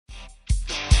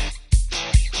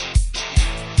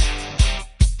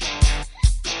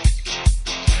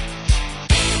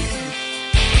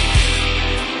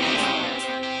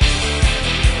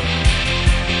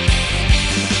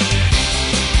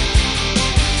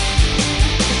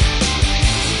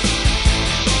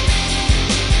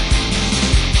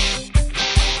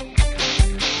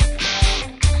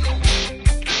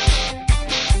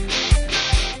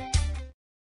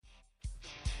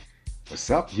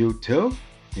What's up, YouTube?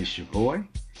 It's your boy,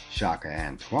 Shaka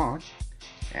Antoine,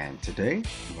 and today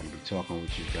I'm going to be talking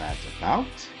with you guys about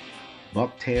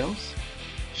bucktails,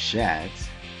 shads,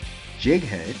 jig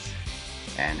heads,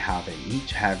 and how they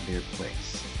each have their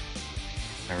place.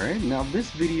 Alright, now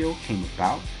this video came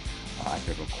about at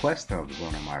the request of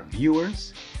one of my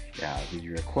viewers. The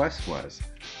request was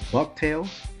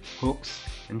bucktails, hooks,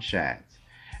 and shads.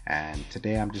 And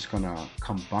today I'm just gonna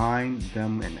combine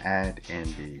them and add in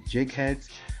the jig heads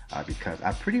because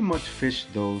I pretty much fish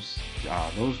those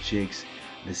jigs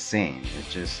the same.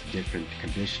 It's just different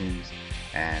conditions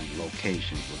and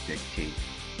locations will dictate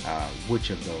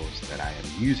which of those that I am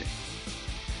using.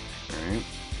 All right.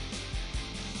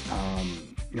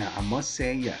 Now I must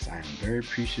say, yes, I am very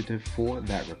appreciative for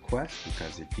that request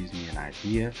because it gives me an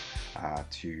idea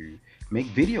to make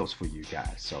videos for you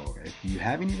guys. So if you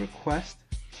have any requests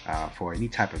for any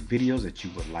type of videos that you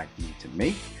would like me to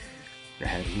make, go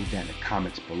ahead and leave that in the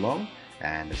comments below.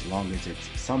 And as long as it's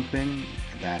something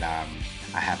that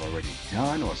I have already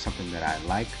done or something that I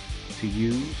like to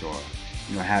use or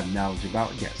have knowledge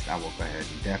about, yes, I will go ahead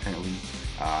and definitely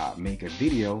make a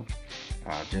video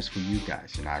just for you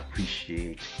guys. And I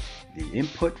appreciate the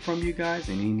input from you guys,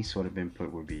 and any sort of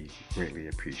input would be greatly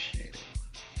appreciated.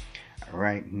 All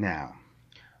right, now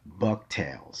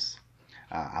bucktails.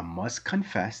 I must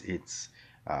confess, it's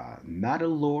not a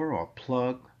lure or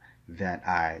plug that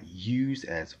I use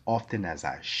as often as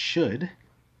I should.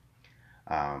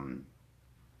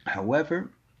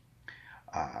 However,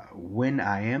 when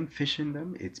I am fishing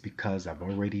them, it's because I've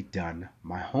already done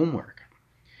my homework.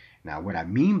 Now, what I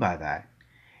mean by that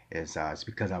is it's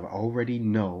because I already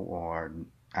know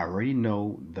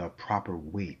the proper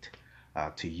weight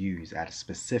to use at a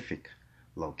specific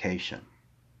location.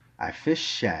 I fish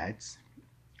shads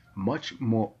much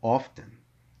more often,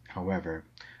 however,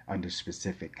 under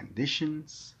specific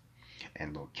conditions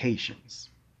and locations.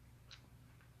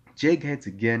 Jig heads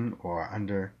again are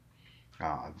under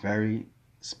a very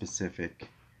specific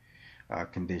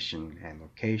condition and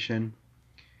location.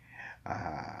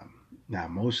 Now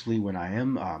mostly when I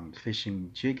am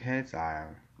fishing jig heads, I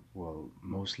will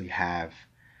mostly have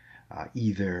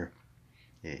either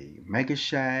a mega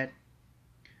shad,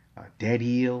 a dead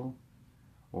eel,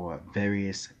 or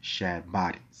various shad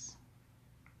bodies.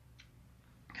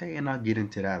 Okay, and I'll get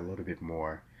into that a little bit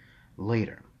more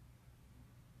later.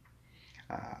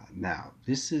 Now,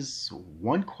 this is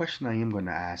one question I am going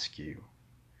to ask you.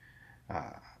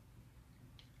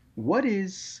 What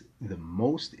is the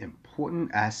most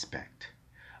important aspect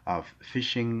of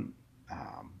fishing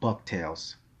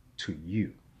bucktails to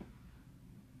you?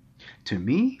 To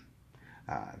me,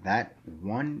 that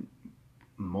one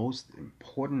most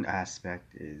important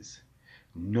aspect is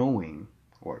knowing,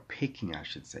 or picking, I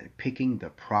should say, picking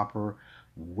the proper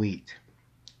weight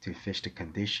to fish the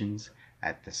conditions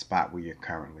at the spot where you're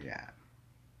currently at.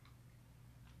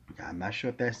 I'm not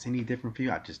sure if that's any different for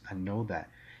you. I know that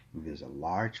there's a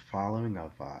large following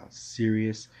of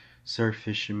serious surf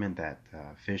fishermen that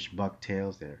fish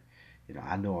bucktails.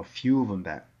 I know a few of them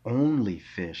that only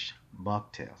fish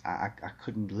bucktails. I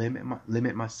couldn't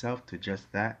limit myself to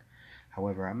just that.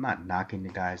 However, I'm not knocking the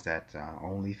guys that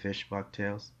only fish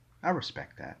bucktails. I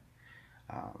respect that.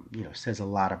 Says a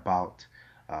lot about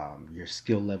your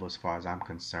skill level as far as I'm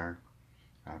concerned,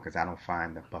 because I don't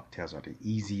find that bucktails are the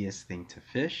easiest thing to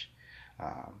fish.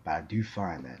 But I do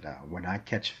find that when I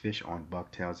catch fish on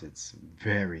bucktails, it's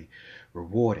very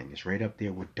rewarding. It's right up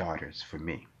there with darters for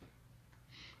me.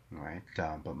 All right,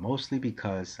 but mostly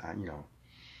because I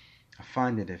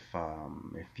find that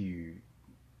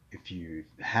if you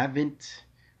haven't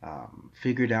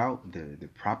figured out the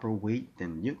proper weight,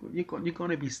 then you're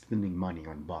going to be spending money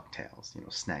on bucktails,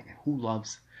 snagging. Who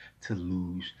loves to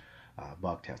lose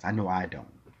bucktails? I know I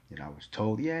don't. I was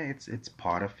told, yeah, it's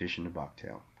part of fishing the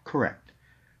bucktail. Correct.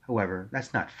 However,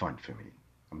 that's not fun for me.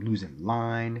 I'm losing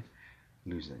line,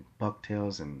 losing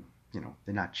bucktails, and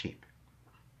they're not cheap.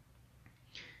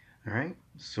 All right,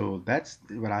 so that's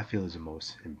what I feel is the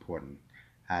most important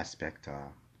aspect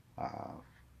of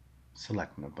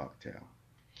selecting a bucktail.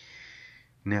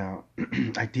 Now,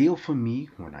 ideal for me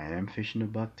when I am fishing a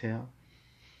bucktail,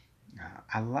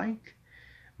 I like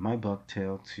my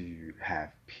bucktail to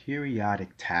have periodic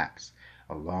taps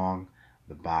along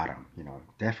the bottom.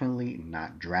 Definitely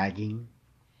not dragging,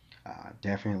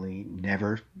 definitely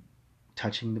never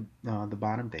touching the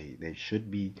bottom. They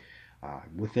should be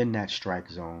within that strike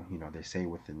zone. They say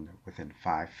within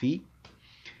 5 feet.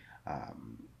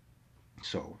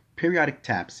 So periodic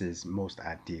taps is most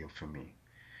ideal for me.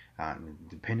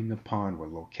 Depending upon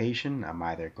what location, I'm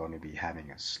either going to be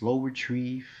having a slow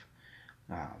retrieve,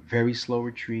 very slow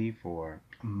retrieve, or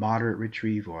moderate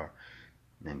retrieve, or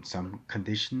in some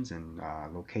conditions and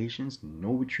locations,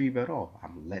 no retrieve at all.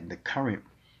 I'm letting the current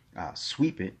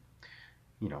sweep it,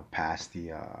 past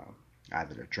the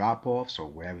either the drop offs or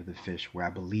where I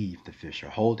believe the fish are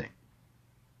holding.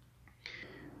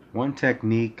 One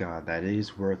technique that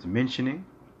is worth mentioning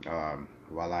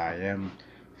while I am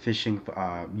fishing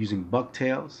using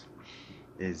bucktails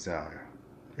is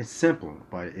it's simple,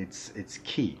 but it's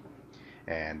key,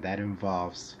 and that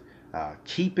involves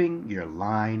keeping your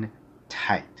line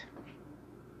tight.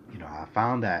 I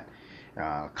found that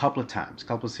a couple of times, a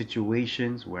couple of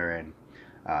situations wherein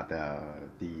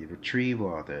the retrieve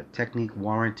or the technique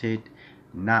warranted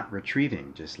not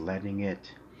retrieving, just letting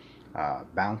it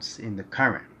bounce in the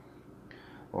current,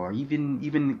 or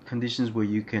even conditions where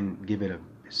you can give it a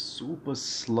super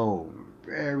slow,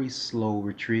 very slow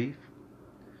retrieve.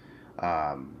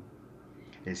 Um,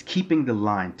 is keeping the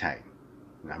line tight.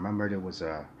 And I remember there was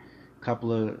a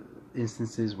couple of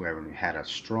instances where we had a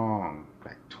strong,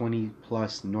 like 20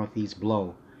 plus northeast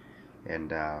blow,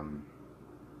 and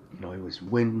it was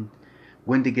wind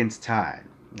against tide.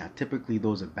 Now, typically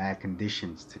those are bad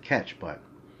conditions to catch, but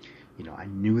I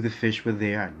knew the fish were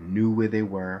there. I knew where they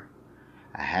were.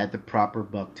 I had the proper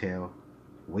bucktail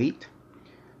weight,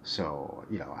 so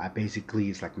I basically,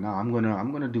 it's like, no, I'm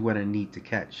gonna do what I need to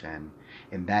catch, and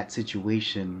in that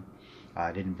situation,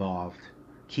 it involved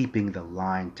keeping the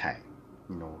line tight.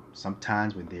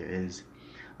 Sometimes when there is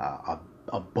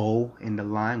a bow in the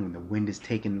line, when the wind is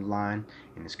taking the line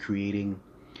and it's creating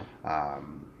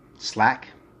slack,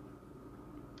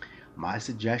 my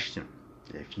suggestion,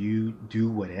 if you do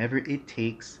whatever it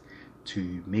takes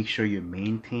to make sure you're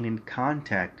maintaining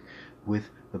contact with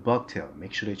the bucktail,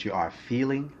 make sure that you are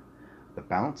feeling the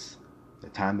bounce, the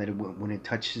time that when it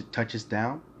touches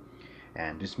down,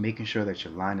 and just making sure that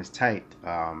your line is tight.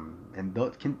 And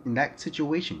in that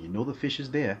situation, the fish is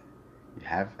there. You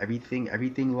have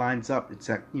everything lines up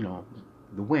except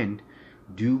the wind.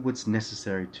 Do what's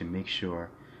necessary to make sure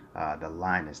the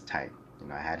line is tight.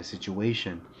 I had a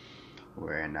situation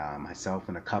wherein myself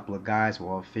and a couple of guys were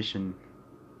all fishing,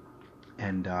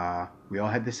 and we all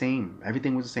had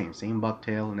everything was the same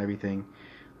bucktail and everything,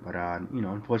 but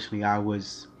unfortunately I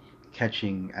was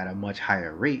catching at a much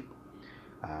higher rate,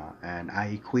 and I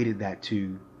equated that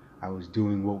to I was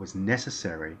doing what was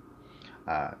necessary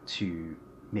to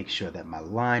make sure that my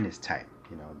line is tight.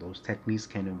 Those techniques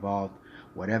can involve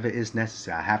whatever is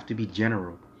necessary. I have to be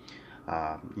general.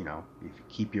 If you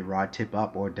keep your rod tip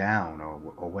up or down or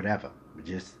whatever,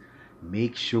 just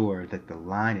make sure that the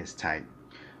line is tight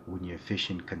when you're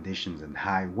fishing conditions and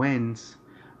high winds,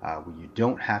 when you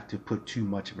don't have to put too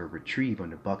much of a retrieve on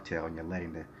the bucktail and you're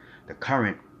letting the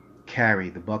current carry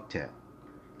the bucktail.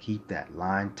 Keep that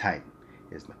line tight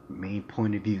is the main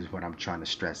point of view, is what I'm trying to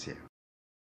stress here.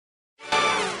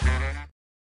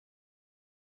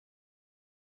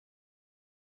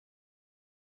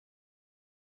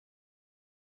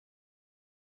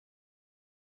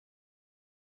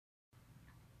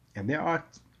 And there are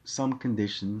some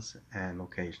conditions and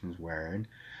locations wherein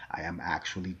I am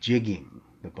actually jigging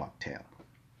the bucktail.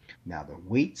 Now, the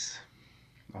weights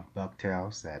of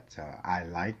bucktails that I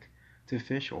like to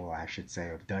fish, or I should say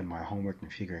I've done my homework in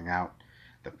figuring out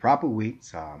the proper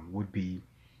weights, would be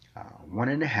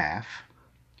 1.5,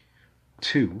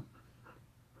 2,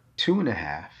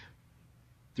 2.5,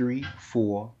 3,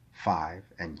 4, 5,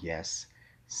 and yes,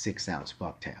 6-ounce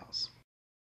bucktails.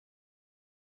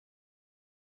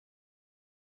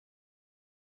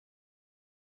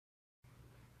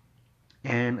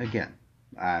 And again,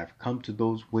 I've come to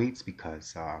those weights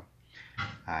because I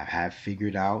have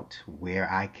figured out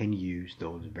where I can use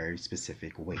those very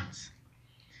specific weights.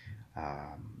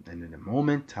 And in a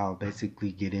moment, I'll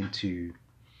basically get into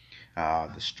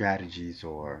the strategies,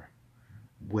 or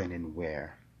when and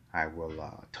where I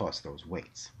will toss those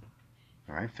weights.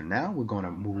 All right, for now, we're going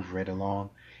to move right along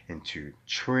into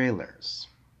trailers.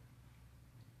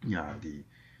 The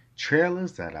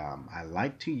trailers that I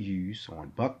like to use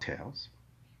on bucktails.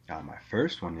 My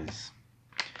first one is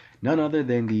none other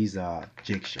than these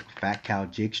jig strips, fat cow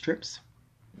jig strips.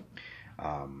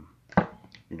 Um,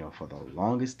 for the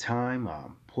longest time,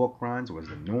 pork rinds was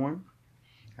the norm.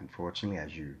 Unfortunately,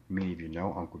 as many of you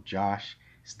know, Uncle Josh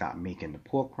stopped making the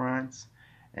pork rinds,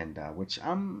 and which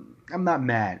I'm not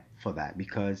mad for that,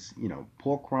 because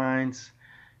pork rinds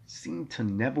seem to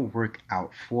never work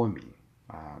out for me.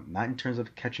 Not in terms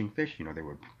of catching fish. They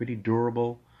were pretty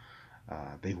durable.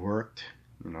 They worked.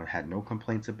 Had no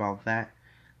complaints about that.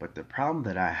 But the problem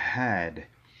that I had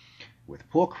with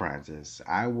pork rinds is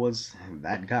I was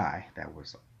that guy that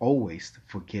was always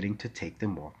forgetting to take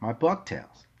them off my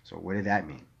bucktails. So what did that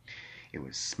mean? It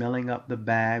was smelling up the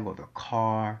bag or the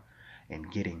car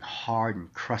and getting hard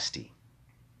and crusty.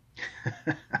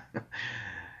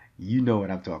 You know what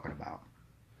I'm talking about.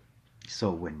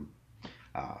 So when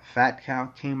Fat Cow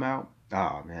came out,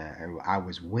 oh man, I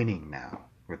was winning now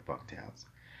with Bucktails,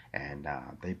 and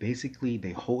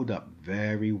they hold up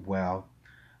very well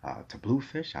to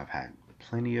bluefish. I've had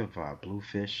plenty of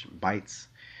bluefish bites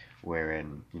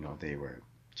wherein they were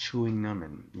chewing them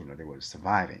and they were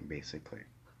surviving basically.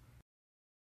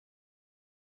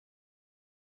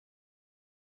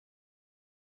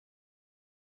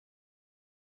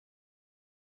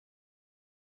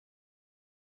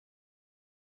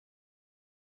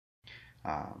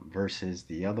 Versus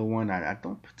the other one, I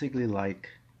don't particularly like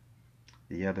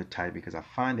the other type because I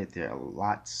find that they're a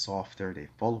lot softer. They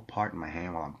fall apart in my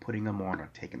hand while I'm putting them on or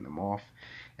taking them off,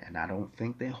 and I don't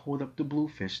think they hold up the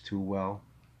bluefish too well.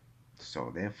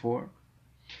 So therefore,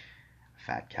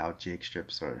 Fat Cow jig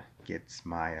strips gets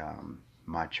my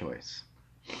choice.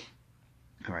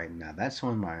 All right, now that's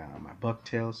on my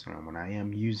bucktails. So when I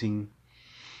am using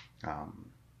um,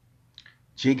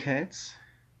 jig heads,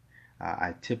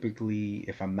 I typically,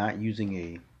 if I'm not using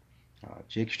a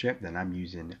jig strip, then I'm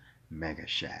using mega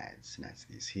shads. And that's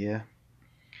these here.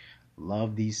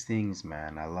 Love these things,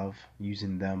 man. I love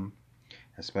using them,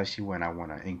 especially when I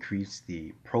want to increase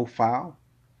the profile.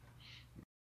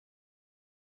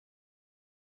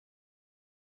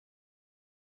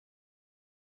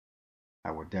 I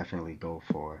would definitely go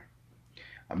for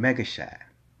a mega shad.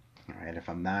 All right, if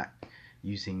I'm not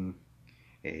using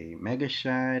a mega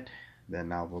shad,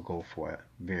 then I will go for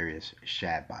various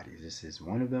shad bodies. This is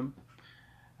one of them.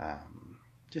 Um,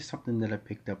 just something that I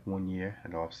picked up one year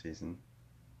at off season.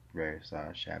 Various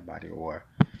shad body or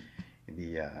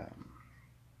the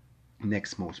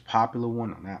next most popular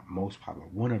one, or not most popular,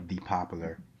 one of the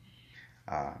popular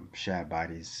shad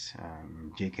bodies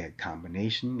jig head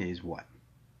combination is what?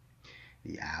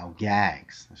 The owl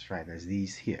gags. That's right. That's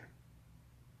these here.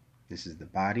 This is the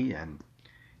body, and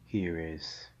here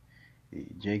is the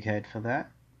jig head for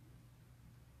that.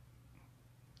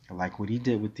 I like what he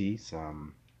did with these.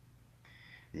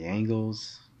 The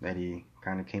angles that he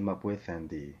kind of came up with, and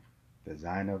the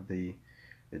design of the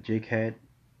jig head.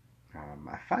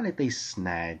 I find that they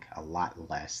snag a lot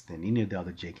less than any of the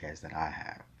other jig heads that I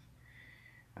have.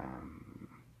 Um,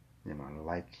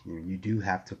 like you do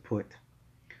have to put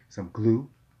some glue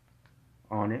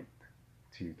on it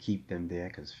to keep them there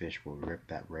because fish will rip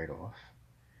that right off.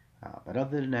 But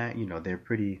other than that, they're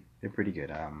pretty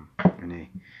good. And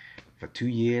for 2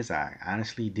 years, I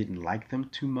honestly didn't like them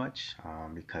too much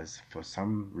because for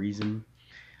some reason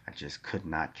I just could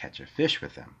not catch a fish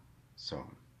with them. So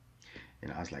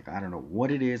I was like, I don't know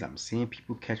what it is. I'm seeing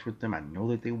people catch with them. I know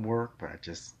that they work, but I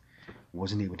just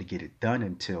wasn't able to get it done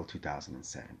until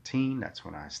 2017. That's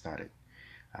when I started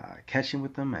catching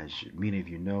with them. As many of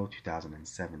you know,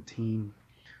 2017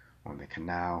 on the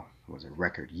canal was a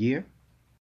record year.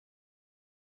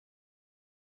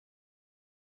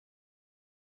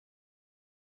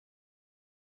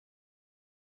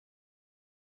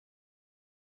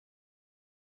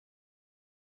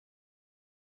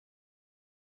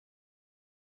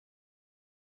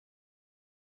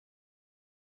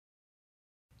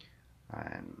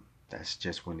 And that's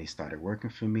just when they started working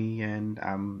for me, and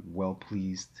I'm well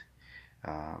pleased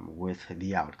with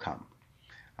the outcome.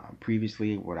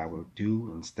 Previously, what I would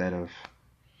do instead of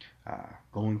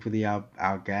going for the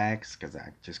out gags because I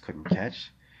just couldn't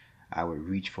catch, I would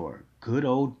reach for a good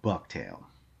old bucktail,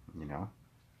 you know,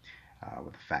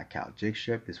 with a fat cow jig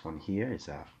strip. This one here is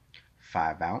a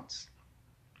 5 ounce,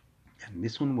 and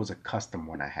this one was a custom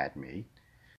one I had made.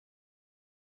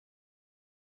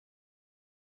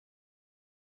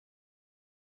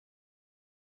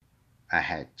 I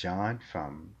had John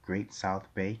from Great South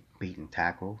Bay Bait and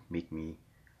Tackle make me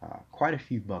quite a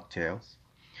few bucktails,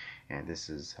 and this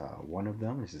is one of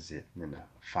them. This is it in a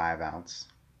 5 ounce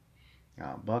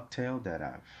bucktail that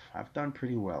I've done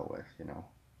pretty well with.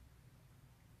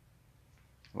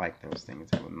 Like those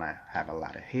things that would not have a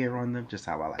lot of hair on them, just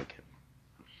how I like it.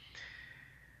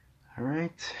 All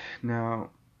right, now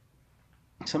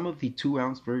some of the 2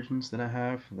 ounce versions that I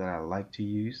have that I like to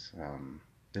use.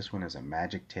 This one is a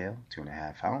magic tail,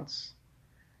 2.5 ounce,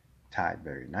 tied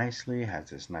very nicely. Has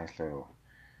this nice little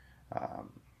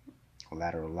um,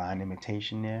 lateral line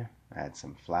imitation there. Add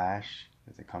some flash.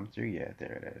 Does it come through? Yeah,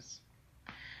 there it is.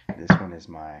 This one is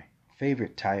my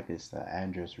favorite type. It's the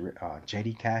Andrews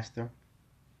Jetty Caster.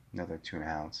 Another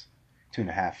 2.5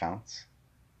 ounce.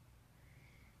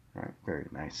 All right, very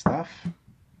nice stuff.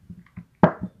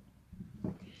 All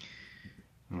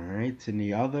right, and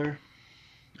the other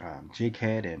jig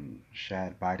head and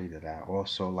shad body that I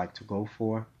also like to go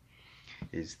for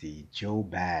is the Joe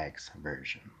Bags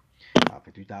version.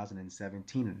 For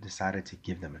 2017, I decided to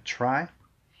give them a try.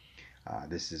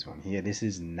 This is one here. This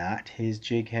is not his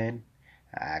jig head.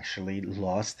 I actually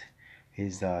lost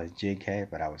his jig head,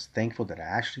 but I was thankful that I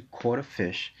actually caught a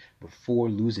fish before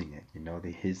losing it. You know,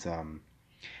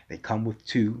 they come with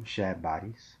two shad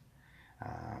bodies.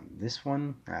 This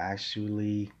one I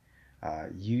actually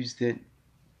used it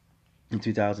in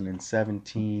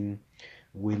 2017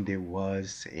 when there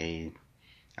was a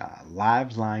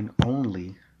live line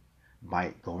only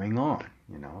bite going on.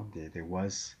 You know, there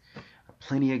was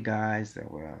plenty of guys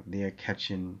that were there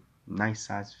catching nice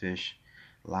sized fish,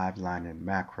 live line and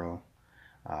mackerel.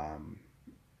 Um,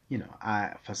 you know,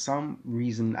 I for some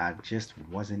reason I just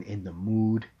wasn't in the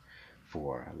mood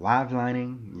for live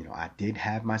lining. You know, I did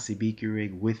have my sabiki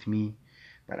rig with me,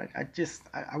 but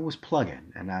I was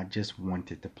plugging and I just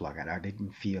wanted to plug it. I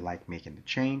didn't feel like making the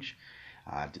change,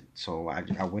 so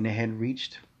I went ahead and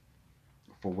reached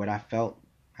for what I felt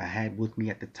I had with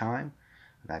me at the time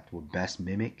that would best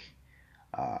mimic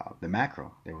the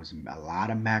mackerel. There was a lot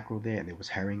of mackerel there, and there was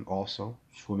herring also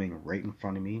swimming right in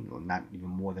front of me, not even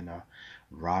more than a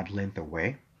rod length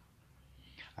away.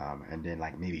 And then,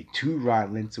 like maybe 2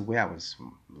 rod lengths away, I was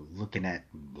looking at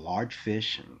large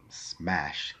fish and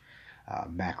smash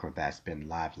mackerel that's been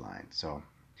live lined. So,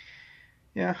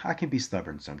 yeah, I can be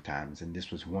stubborn sometimes, and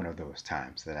this was one of those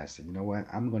times that I said, you know what,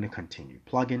 I'm going to continue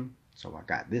plugging. So I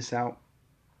got this out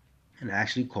and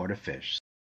actually caught a fish.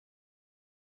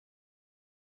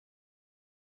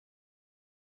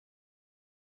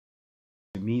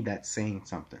 To me, that's saying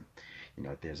something. You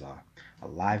know, if there's a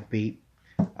live bait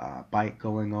bite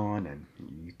going on and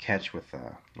you catch with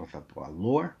a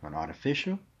lure, an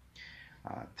artificial,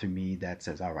 to me that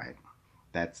says, all right,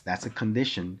 that's a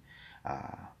condition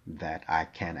that I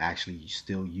can actually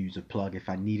still use a plug if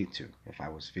I needed to. If I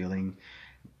was feeling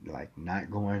like not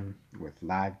going with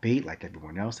live bait like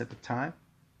everyone else at the time,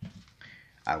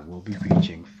 I will be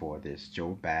reaching for this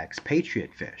Joe Bags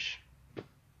Patriot fish.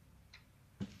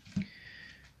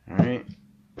 All right.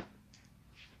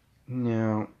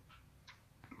 Now,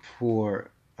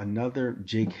 for another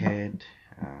jig head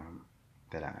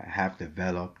that I have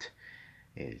developed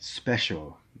a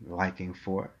special liking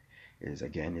for is,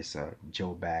 again, it's a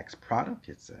Joe Bags product.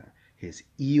 It's his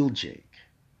eel jig.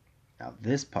 Now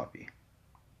this puppy,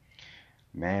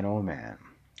 man oh man,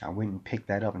 I went and picked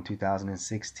that up in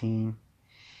 2016,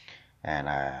 and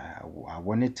I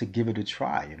wanted to give it a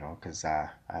try, you know, because I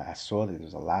saw that there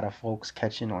was a lot of folks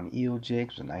catching on eel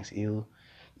jigs, a nice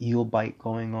eel bite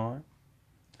going on,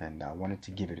 and I wanted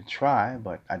to give it a try,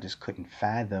 but I just couldn't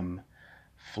fathom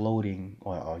floating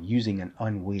or using an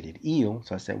unweighted eel.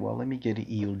 So I said, well, let me get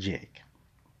an eel jig.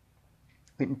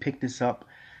 Went and picked this up,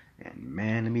 and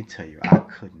man, let me tell you, I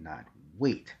could not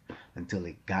wait until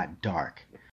it got dark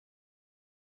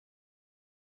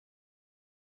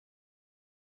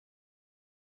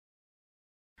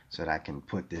so that I can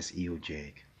put this eel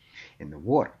jig in the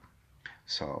water.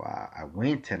 So I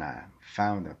went and I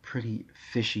found a pretty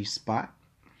fishy spot,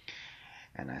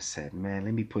 and I said, man,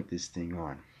 let me put this thing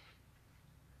on.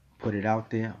 Put it out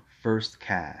there, first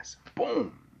cast,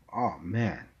 boom! Oh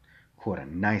man, caught a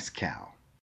nice cow.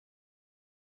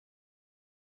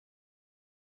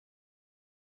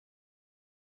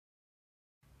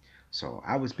 So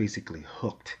I was basically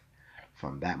hooked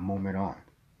from that moment on.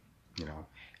 You know,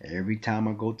 every time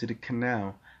I go to the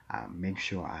canal, I make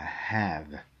sure I have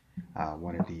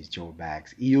one of these Joe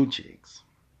Bags eel jigs.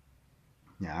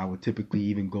 Now, I would typically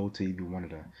even go to either one of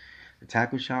the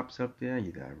tackle shops up there,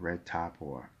 either Red Top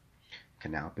or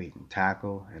Canal Bait and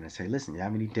Tackle, and I say, listen, you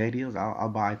have any dead eels? I'll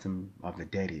buy some of the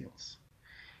dead eels.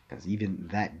 Because even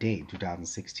that day,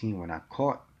 2016, when I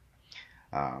caught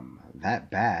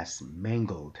that bass,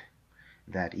 mangled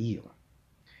that eel.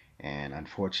 And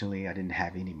unfortunately, I didn't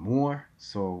have any more,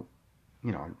 so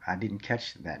you know, I didn't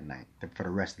catch that night for the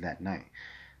rest of that night.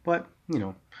 But you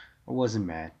know, I wasn't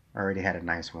mad. I already had a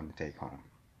nice one to take home.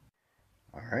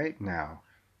 All right, now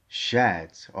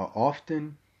shads are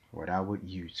often what I would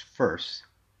use first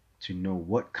to know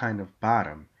what kind of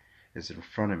bottom is in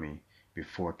front of me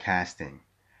before casting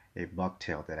a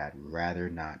bucktail that I'd rather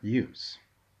not use.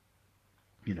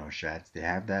 You know, shads, they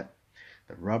have that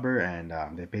the rubber, and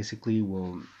they basically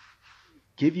will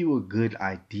give you a good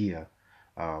idea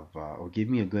of, or give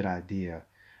me a good idea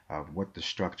of what the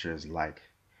structure is like,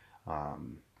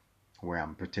 um, where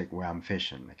I'm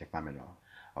fishing. Like if I'm in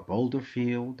a boulder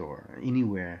field or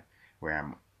anywhere where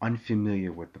I'm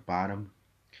unfamiliar with the bottom,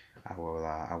 I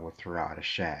will throw out a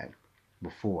shad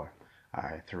before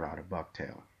I throw out a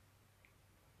bucktail.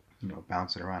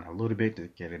 bounce it around a little bit to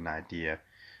get an idea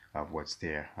of what's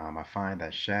there. I find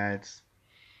that shads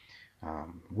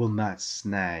will not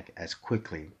snag as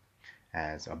quickly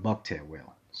as a bucktail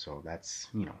will. So that's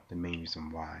the main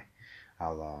reason why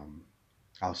I'll um,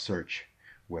 I'll search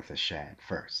with a shad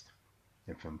first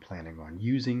if I'm planning on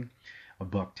using a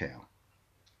bucktail.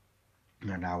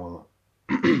 And I will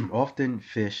often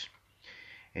fish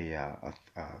a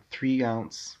 3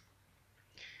 ounce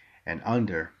and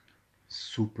under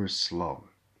super slow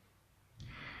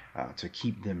to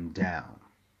keep them down.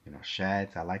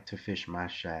 Shads, I like to fish my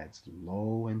shads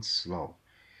low and slow,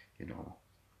 you know,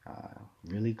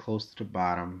 really close to the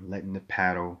bottom, letting the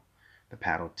paddle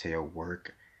tail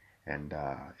work and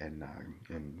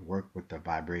work with the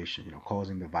vibration,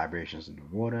 causing the vibrations in the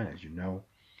water. As you know,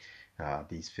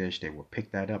 these fish, they will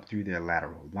pick that up through their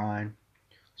lateral line.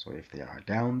 So if they are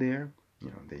down there,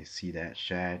 they see that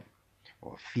shad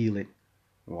or feel it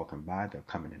walking by, they'll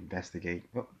come and investigate.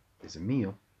 Oh, there's a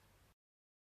meal.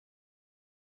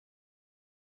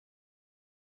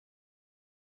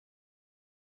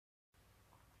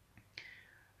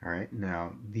 All right,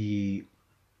 now the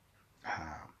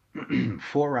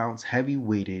 4 ounce heavy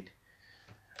weighted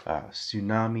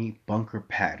tsunami bunker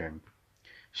pattern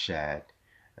shad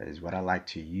is what I like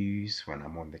to use when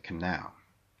I'm on the canal.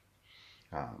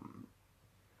 Um,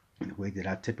 the way that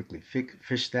I typically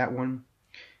fish that one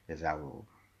is I will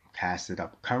cast it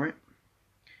up current,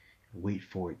 wait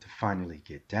for it to finally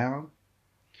get down,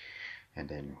 and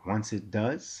then once it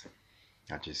does,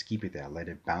 I just keep it there, let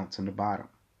it bounce on the bottom.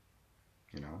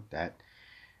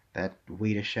 That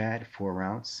weight of shad, 4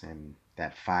 ounce, and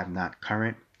that 5 knot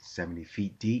current, 70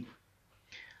 feet deep.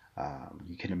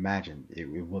 You can imagine it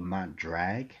will not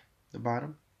drag the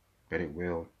bottom, but it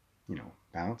will,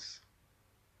 bounce,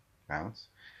 bounce.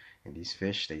 And these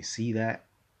fish, they see that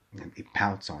and they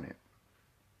pounce on it.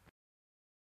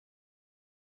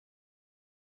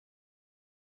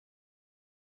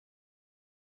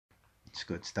 It's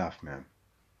good stuff, man.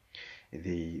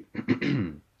 The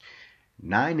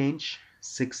 9-inch,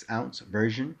 6-ounce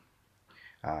version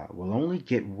will only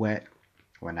get wet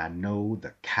when I know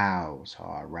the cows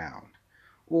are around,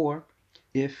 or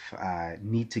if I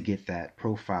need to get that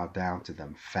profile down to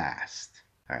them fast.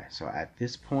 All right, so at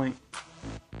this point,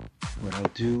 what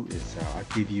I'll do is I'll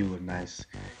give you a nice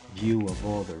view of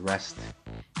all the rest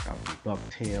of the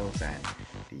bucktails and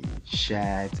the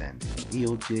shads and the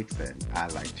eel jigs that I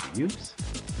like to use.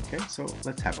 Okay, so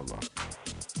let's have a look.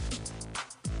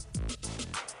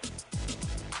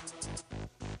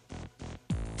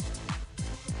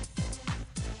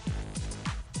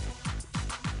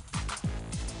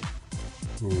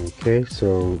 Okay,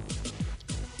 so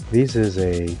this is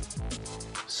a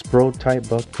Spro type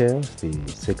bucktails, the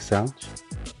 6-ounce.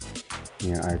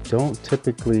 Yeah, I don't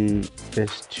typically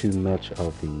fish too much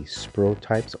of the Spro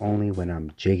types, only when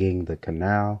I'm jigging the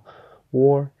canal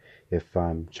or if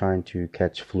I'm trying to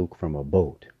catch fluke from a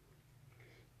boat.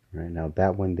 Right now,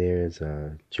 that one there is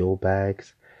a Joe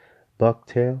Baggs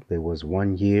bucktail. There was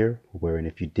 1 year wherein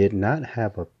if you did not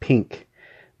have a pink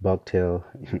bucktail,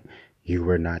 you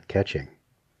were not catching.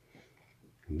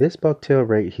 This bucktail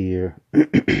right here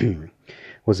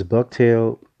was a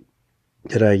bucktail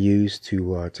that I used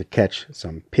to catch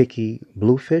some picky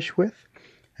bluefish with.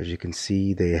 As you can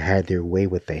see, they had their way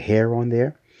with the hair on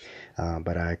there.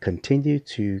 But I continued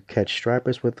to catch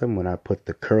stripers with them when I put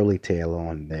the curly tail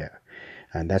on there.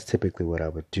 And that's typically what I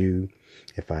would do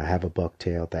if I have a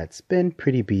bucktail that's been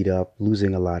pretty beat up,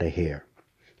 losing a lot of hair.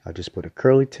 I'll just put a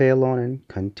curly tail on and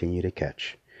continue to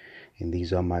catch. And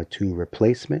these are my 2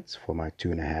 replacements for my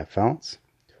 2.5 ounce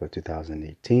for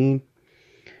 2018.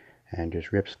 And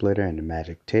just rip splitter and the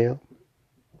magic tail.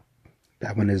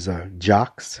 That one is a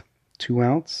Jocks 2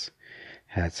 ounce.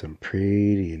 Had some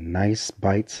pretty nice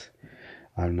bites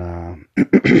on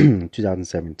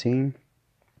 2017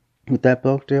 with that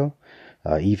bucktail,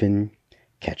 even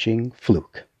catching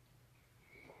fluke.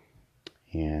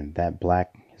 And that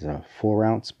black is a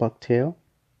 4-ounce bucktail.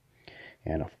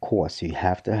 And of course, you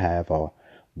have to have a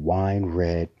wine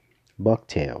red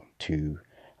bucktail to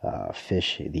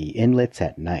fish the inlets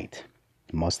at night.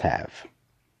 Must have.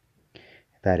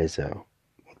 That is a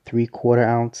 3/4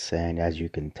 ounce, and as you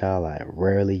can tell, I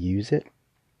rarely use it.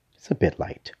 It's a bit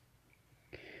light.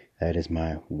 That is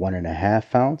my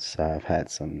 1.5 ounce. I've had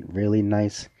some really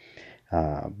nice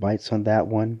bites on that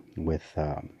one with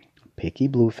picky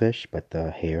bluefish, but the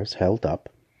hair's held up.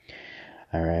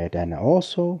 Alright, and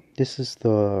also this is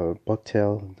the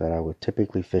bucktail that I would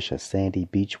typically fish a sandy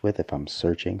beach with if I'm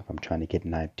searching, if I'm trying to get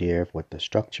an idea of what the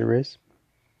structure is.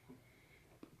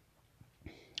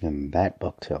 And that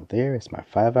bucktail there is my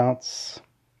 5 ounce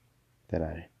that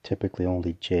I typically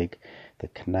only jig the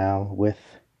canal with.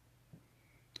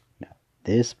 Now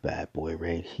this bad boy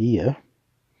right here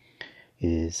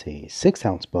is a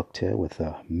 6-ounce bucktail with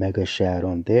a mega shad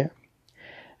on there.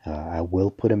 I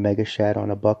will put a mega shad on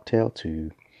a bucktail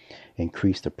to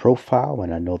increase the profile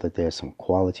when I know that there's some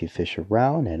quality fish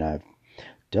around, and I've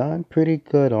done pretty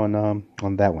good on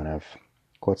that one. I've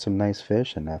caught some nice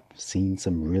fish, and I've seen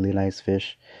some really nice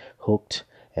fish hooked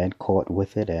and caught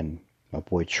with it, and my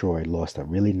boy Troy lost a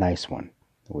really nice one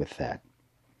with that.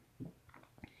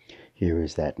 Here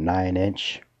is that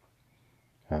 9-inch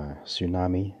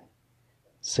Tsunami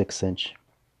 6-inch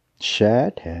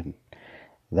shad, and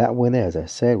that one there, as I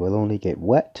said, will only get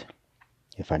wet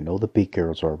if I know the big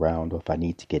girls are around or if I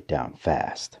need to get down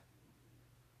fast.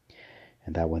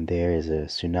 And that one there is a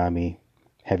Tsunami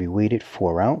heavy weighted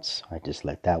 4-ounce. I just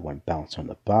let that one bounce on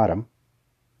the bottom.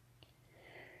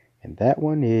 And that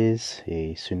one is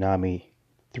a Tsunami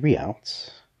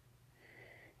 3-ounce.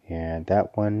 And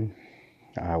that one,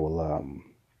 I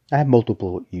have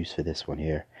multiple use for this one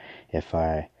here. If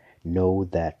I know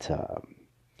that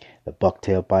the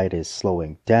bucktail bite is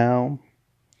slowing down,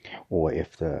 or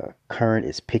if the current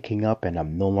is picking up and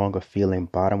I'm no longer feeling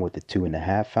bottom with the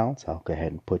 2.5 ounce, I'll go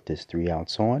ahead and put this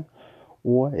 3-ounce on.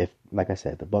 Or if, like I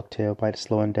said, the bucktail bite is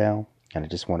slowing down and I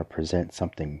just want to present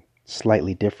something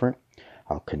slightly different,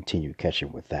 I'll continue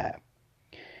catching with that.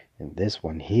 And this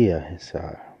one here is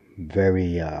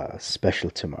very special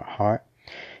to my heart.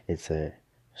 It's a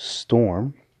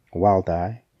Storm Wild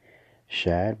Eye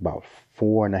shad, about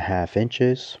 4.5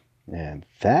 inches. And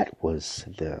that was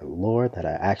the lure that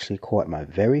I actually caught my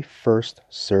very first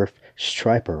surf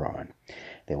striper on.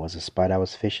 There was a spot I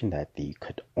was fishing that you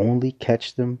could only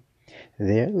catch them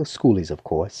there, the schoolies of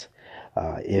course,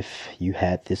 if you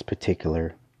had this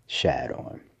particular shad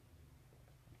on.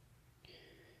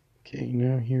 Okay,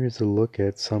 now here is a look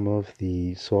at some of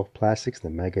the soft plastics, the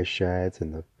mega shads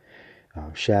and the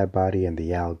shad body and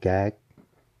the owl gag.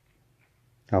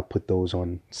 I'll put those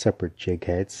on separate jig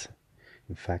heads.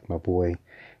 In fact, my boy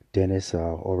Dennis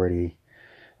already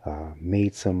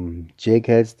made some jig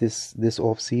heads this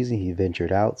off season. He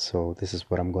ventured out, so this is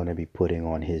what I'm going to be putting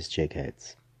on his jig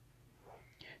heads.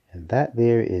 And that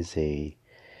there is a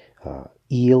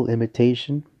eel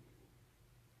imitation,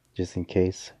 just in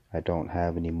case I don't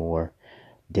have any more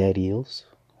dead eels.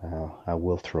 I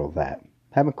will throw that.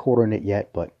 Haven't caught on it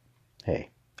yet, but hey,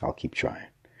 I'll keep trying.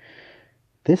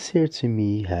 This here to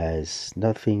me has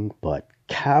nothing but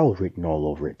cow written all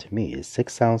over it. To me, it's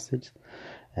 6 ounces,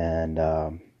 and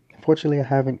unfortunately I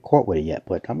haven't caught with it yet,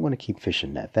 but I'm going to keep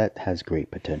fishing that. That has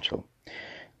great potential.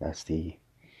 That's the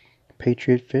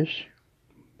Patriot Fish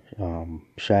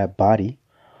shad body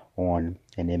on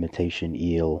an imitation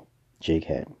eel jig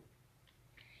head.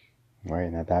 All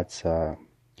right, now that's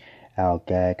Al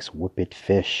Gag's Whippet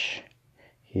Fish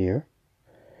here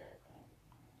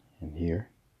and here.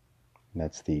 And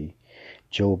that's the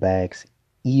Joe Baggs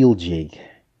eel jig,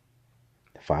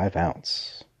 5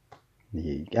 ounce.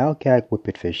 The Al Gag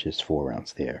Whippet Fish is 4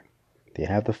 ounce there. They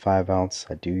have the 5 ounce.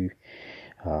 I do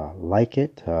like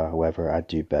it. However, I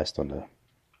do best on the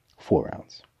 4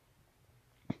 ounce.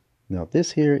 Now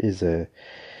this here is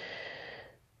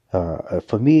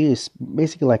for me, it's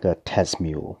basically like a test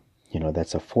mule. You know,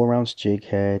 that's a 4 ounce jig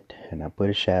head, and I put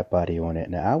a shad body on it.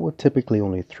 Now I would typically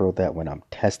only throw that when I'm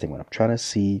testing, when I'm trying to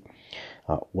see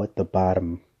what the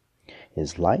bottom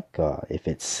is like, if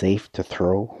it's safe to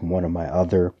throw one of my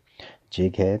other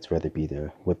jig heads, whether it be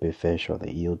the Whippet Fish or the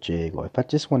eel jig, or if I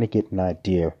just want to get an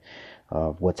idea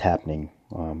of what's happening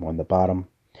on the bottom,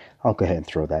 I'll go ahead and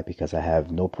throw that, because I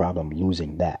have no problem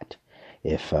losing that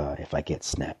if I get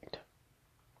snagged.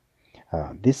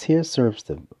 This here serves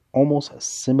the almost a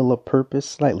similar purpose,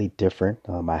 slightly different.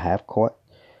 I have caught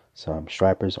some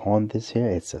stripers on this here.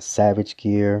 It's a Savage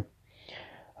Gear.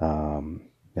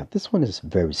 Now this one is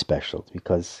very special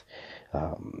because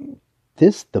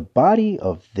the body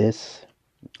of this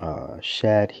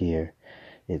shad here,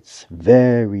 it's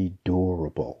very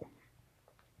durable.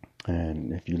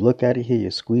 And if you look at it here,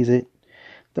 you squeeze it,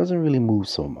 it doesn't really move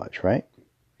so much, right?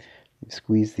 You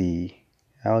squeeze the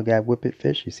Al Gag Whippet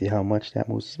Fish, you see how much that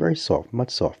moves. It's very soft, much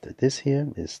softer. This here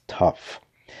is tough.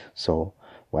 So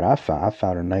what I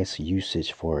found a nice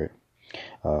usage for it.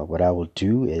 What I will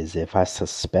do is, if I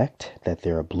suspect that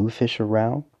there are bluefish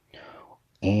around,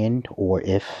 and or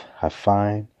if I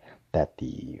find that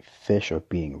the fish are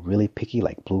being really picky,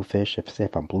 like bluefish,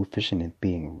 if I'm bluefishing and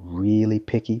being really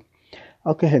picky,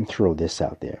 I'll go ahead and throw this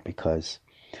out there, because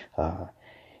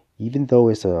even though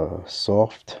it's a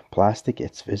soft plastic,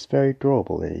 it's very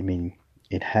durable. I mean,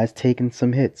 it has taken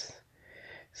some hits.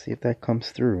 See if that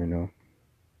comes through, you know.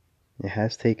 It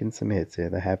has taken some hits here.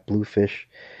 They have bluefish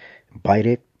bite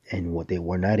it, and what they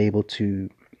were not able to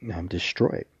destroy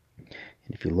it.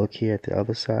 And if you look here at the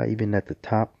other side, even at the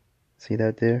top, see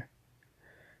that there?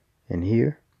 And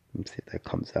here, let's see if that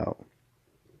comes out.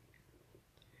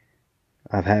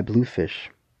 I've had bluefish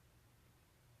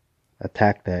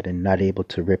attack that and not able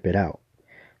to rip it out.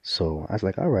 So I was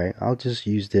like, all right, I'll just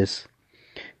use this.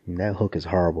 And that hook is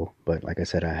horrible, but like I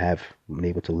said, I have been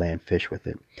able to land fish with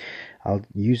it. I'll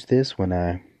use this when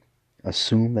I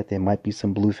assume that there might be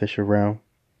some bluefish around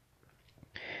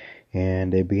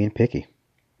and they're being picky.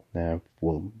 Now,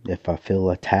 well, if I feel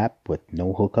a tap with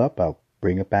no hookup, I'll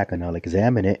bring it back and I'll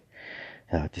examine it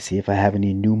to see if I have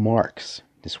any new marks.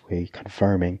 This way,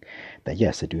 confirming that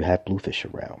yes, I do have bluefish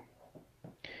around.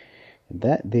 And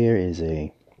that there is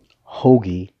a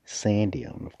hoagie sand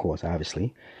eel. And of course,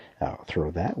 obviously, I'll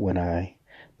throw that when I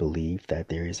believe that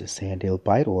there is a sand eel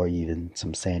bite or even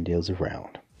some sand eels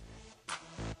around.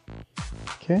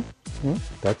 Okay, well,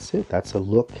 that's it. That's a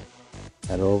look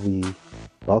at all the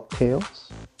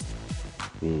bucktails,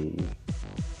 the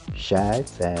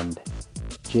shads, and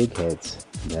jig heads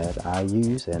that I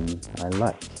use and I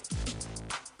like.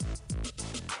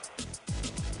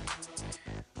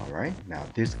 Alright, now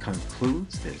this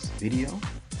concludes this video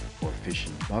for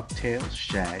fishing bucktails,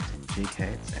 shads, and jig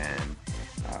heads, and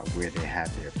where they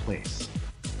have their place.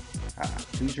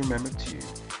 Please remember to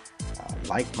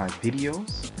like my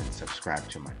videos and subscribe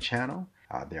to my channel.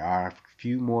 There are a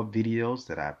few more videos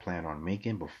that I plan on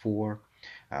making before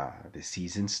the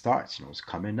season starts. You know, it's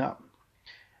coming up.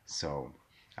 So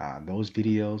those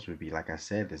videos would be, like I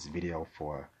said, this video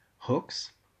for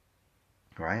hooks.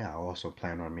 Right? I also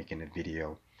plan on making a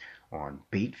video on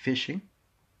bait fishing.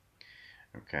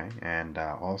 Okay, and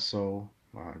also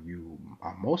you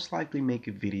most likely make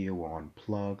a video on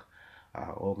plug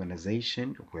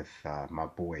organization with my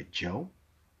boy Joe.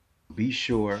 Be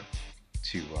sure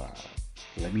to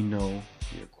let me know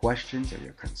your questions or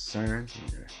your concerns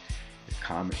in your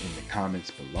comment in the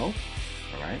comments below.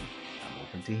 All right, I'm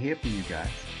open to hear from you guys.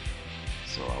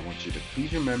 So I want you to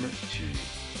please remember to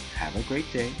have a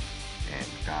great day and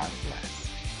God bless.